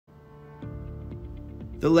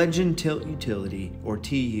The Legend Tilt Utility, or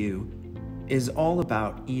TU, is all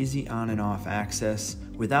about easy on and off access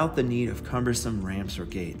without the need of cumbersome ramps or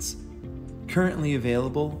gates. Currently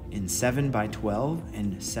available in 7x12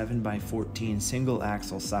 and 7x14 single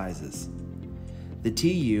axle sizes. The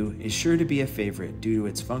TU is sure to be a favorite due to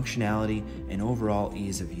its functionality and overall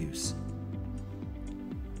ease of use.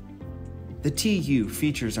 The TU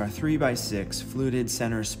features our 3x6 fluted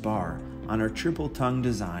center spar on our triple tongue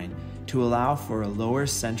design to allow for a lower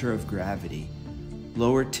center of gravity,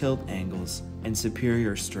 lower tilt angles, and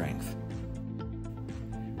superior strength.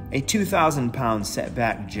 A 2,000-pound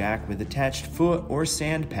setback jack with attached foot or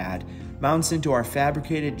sand pad mounts into our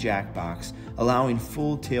fabricated jack box, allowing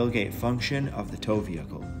full tailgate function of the tow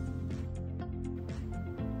vehicle.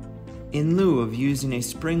 In lieu of using a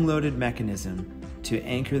spring-loaded mechanism to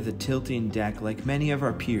anchor the tilting deck like many of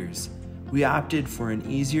our peers, we opted for an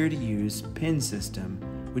easier-to-use pin system,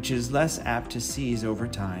 which is less apt to seize over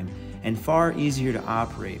time and far easier to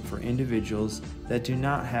operate for individuals that do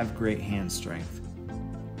not have great hand strength.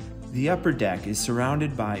 The upper deck is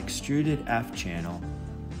surrounded by extruded F-channel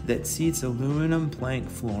that seats aluminum plank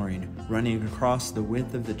flooring running across the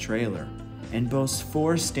width of the trailer and boasts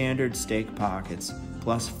 4 standard stake pockets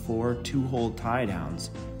plus 4 two-hole tie-downs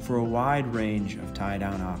for a wide range of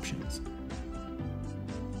tie-down options.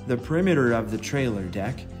 The perimeter of the trailer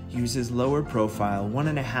deck uses lower profile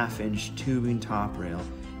 1.5-inch tubing top rail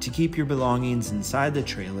to keep your belongings inside the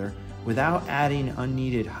trailer without adding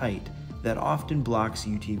unneeded height that often blocks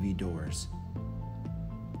UTV doors.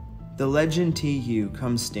 The Legend TU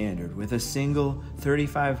comes standard with a single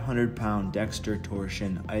 3,500-pound Dexter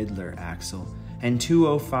torsion idler axle and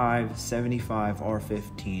 205/75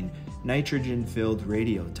 R15 nitrogen-filled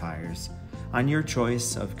radial tires on your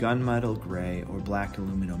choice of gunmetal gray or black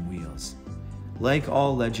aluminum wheels. Like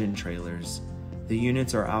all Legend trailers, the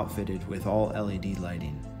units are outfitted with all LED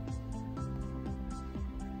lighting.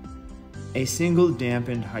 A single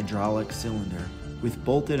dampened hydraulic cylinder with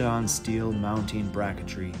bolted-on steel mounting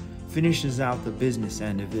bracketry finishes out the business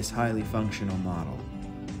end of this highly functional model.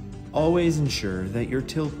 Always ensure that your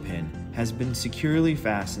tilt pin has been securely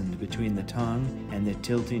fastened between the tongue and the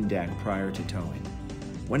tilting deck prior to towing.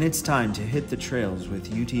 When it's time to hit the trails with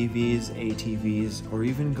UTVs, ATVs, or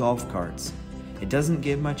even golf carts, it doesn't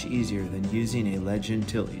get much easier than using a Legend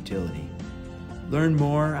Tilt Utility. Learn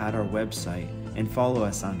more at our website and follow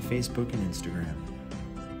us on Facebook and Instagram.